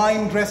of the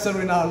vine dresser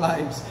in our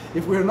lives.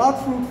 If we are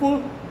not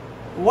fruitful,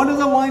 what does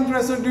the vine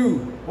dresser do?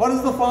 What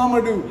does the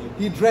farmer do?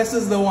 He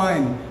dresses the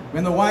wine.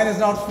 When the wine is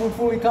not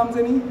fruitful, he comes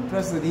and he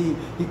dresses it.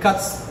 He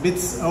cuts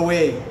bits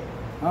away.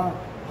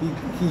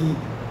 He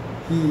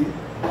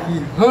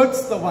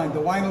hurts the wine. The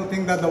wine will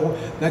think that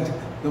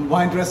the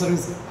vine dresser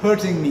is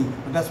hurting me.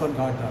 But that's what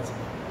God does.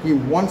 He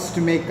wants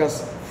to make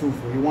us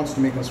fruitful. He wants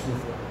to make us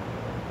fruitful.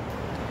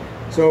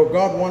 So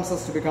God wants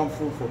us to become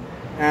fruitful.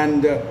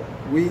 And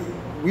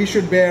we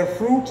should bear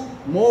fruit,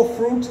 more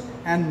fruit,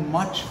 and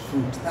much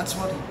fruit. That's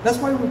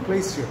why we're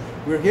placed here.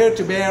 We're here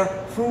to bear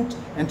fruit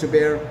and to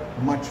bear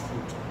much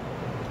fruit.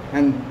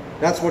 And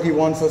that's what He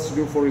wants us to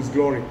do for His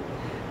glory.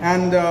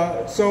 And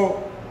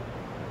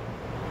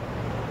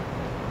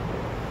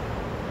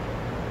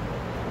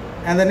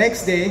and the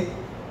next day,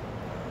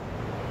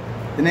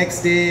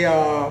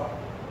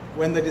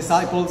 when the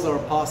disciples are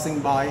passing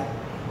by,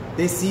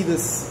 they see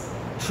this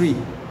tree.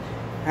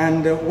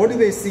 And what do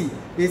they see?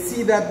 They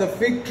see that the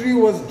fig tree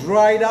was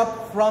dried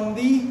up from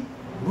the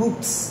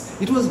roots.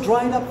 It was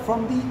dried up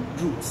from the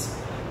roots.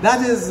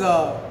 That is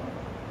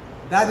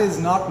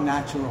not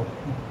natural.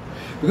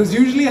 Because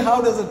usually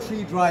how does a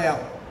tree dry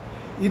up?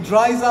 It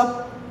dries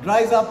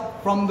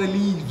up from the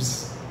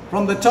leaves,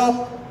 from the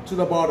top to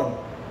the bottom.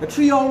 The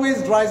tree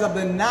always dries up.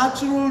 The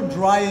natural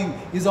drying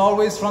is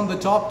always from the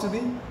top to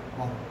the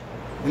bottom.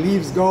 The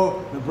leaves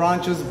go, the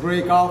branches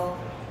break off,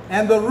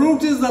 and the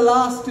root is the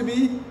last to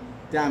be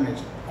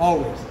damaged,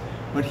 always.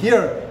 But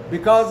here,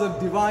 because of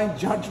divine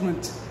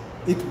judgment,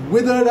 it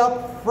withered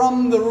up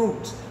from the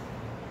root.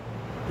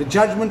 The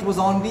judgment was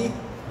on the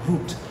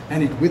root,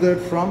 and it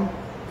withered from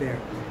there.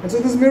 And so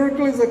this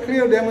miracle is a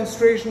clear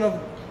demonstration of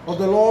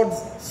the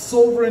Lord's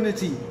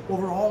sovereignty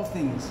over all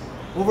things,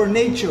 over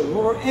nature,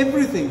 over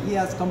everything. He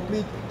has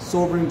complete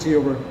sovereignty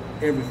over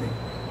everything.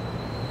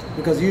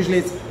 Because usually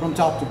it's from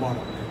top to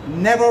bottom,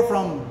 never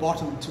from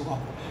bottom to up.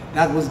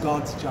 That was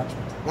God's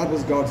judgment. That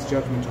was God's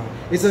judgment on it.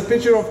 It's a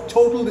picture of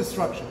total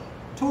destruction.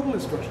 Total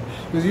destruction.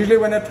 Because usually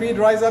when a tree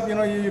dries up,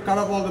 you cut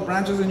off all the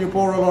branches and you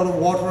pour a lot of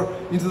water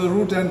into the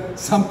root and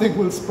something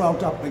will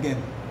sprout up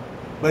again.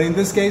 But in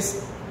this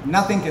case,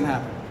 nothing can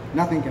happen.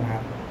 Nothing can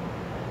happen.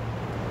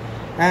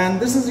 And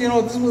this is,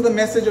 this was the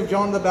message of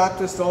John the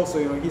Baptist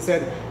also. He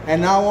said,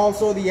 and now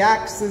also the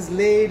axe is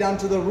laid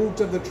unto the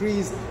root of the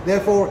trees.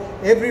 Therefore,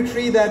 every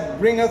tree that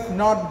bringeth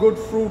not good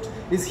fruit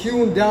is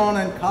hewn down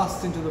and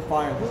cast into the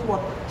fire. This is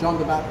what John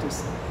the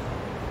Baptist said.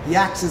 The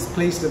axe is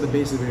placed at the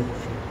base of every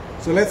tree.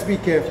 So let's be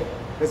careful.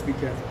 Let's be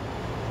careful.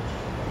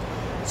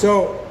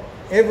 So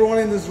everyone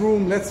in this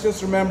room, let's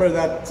just remember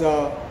that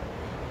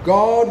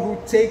God, who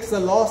takes a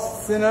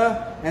lost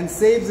sinner and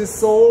saves his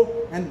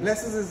soul and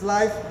blesses his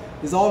life,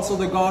 is also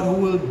the God who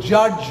will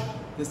judge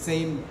the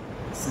same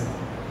sinner.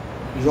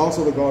 He's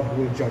also the God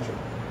who will judge him.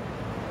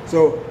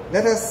 So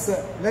let us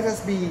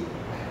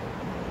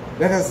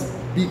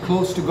be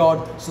close to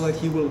God so that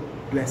He will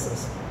bless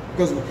us.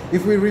 Because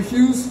if we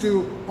refuse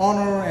to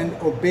honor and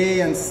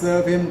obey and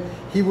serve Him,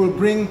 He will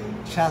bring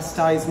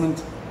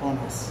chastisement on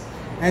us.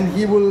 And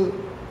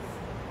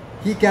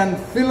He can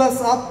fill us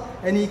up,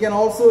 and He can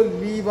also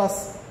leave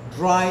us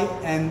dry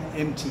and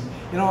empty.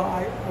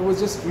 I was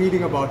just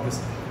reading about this.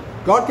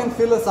 God can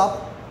fill us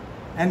up,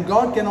 and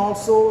God can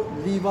also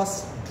leave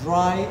us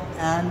dry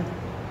and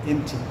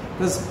empty.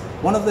 Because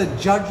one of the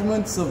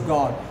judgments of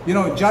God,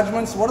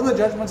 judgments, what are the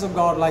judgments of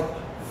God? Like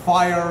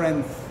fire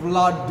and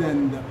flood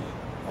and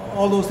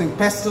all those things,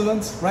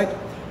 pestilence, right?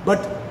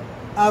 But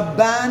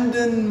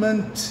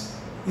abandonment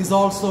is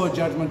also a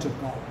judgment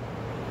of God.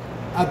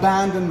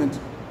 Abandonment.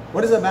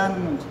 What is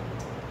abandonment?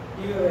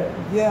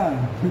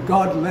 Yeah,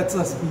 God lets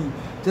us be,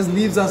 just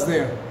leaves us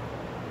there.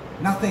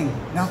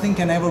 Nothing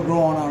can ever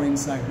grow on our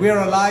inside. We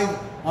are alive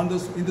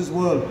in this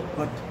world,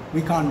 but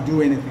we can't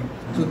do anything.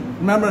 So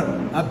remember,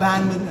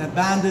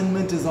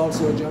 abandonment is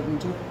also a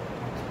judgment too.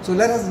 So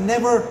let us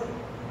never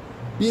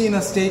be in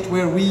a state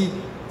where we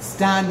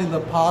stand in the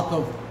path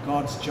of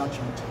God's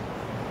judgment.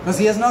 Because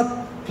He has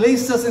not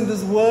placed us in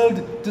this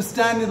world to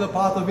stand in the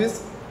path of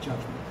His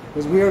judgment.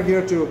 Because we are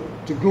here to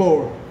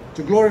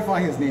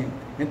glorify His name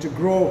and to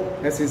grow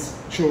as His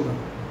children.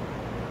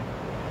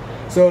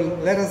 So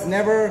let us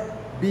never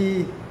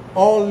be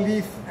all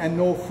leaf and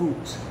no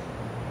fruit.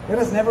 Let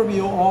us never be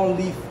all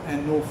leaf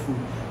and no fruit.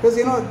 Because,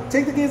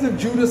 take the case of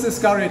Judas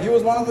Iscariot. He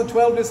was one of the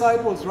 12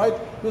 disciples, right?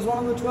 He was one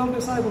of the 12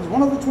 disciples.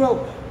 One of the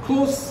 12.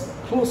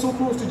 So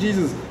close to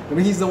Jesus. I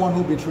mean, he's the one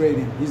who betrayed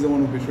Him. He's the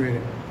one who betrayed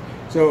Him.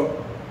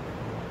 So,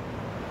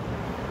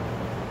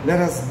 let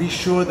us be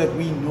sure that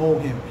we know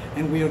Him.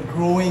 And we are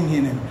growing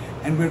in Him.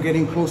 And we're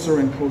getting closer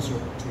and closer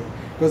to Him.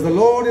 Because the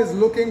Lord is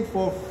looking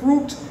for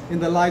fruit in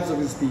the lives of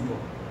His people.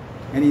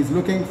 And He's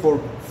looking for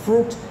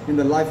fruit in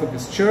the life of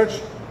His church.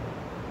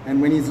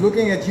 And when He's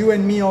looking at you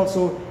and me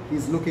also,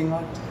 He's looking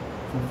at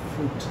for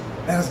fruit.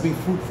 Let us be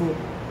fruitful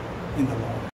in the Lord.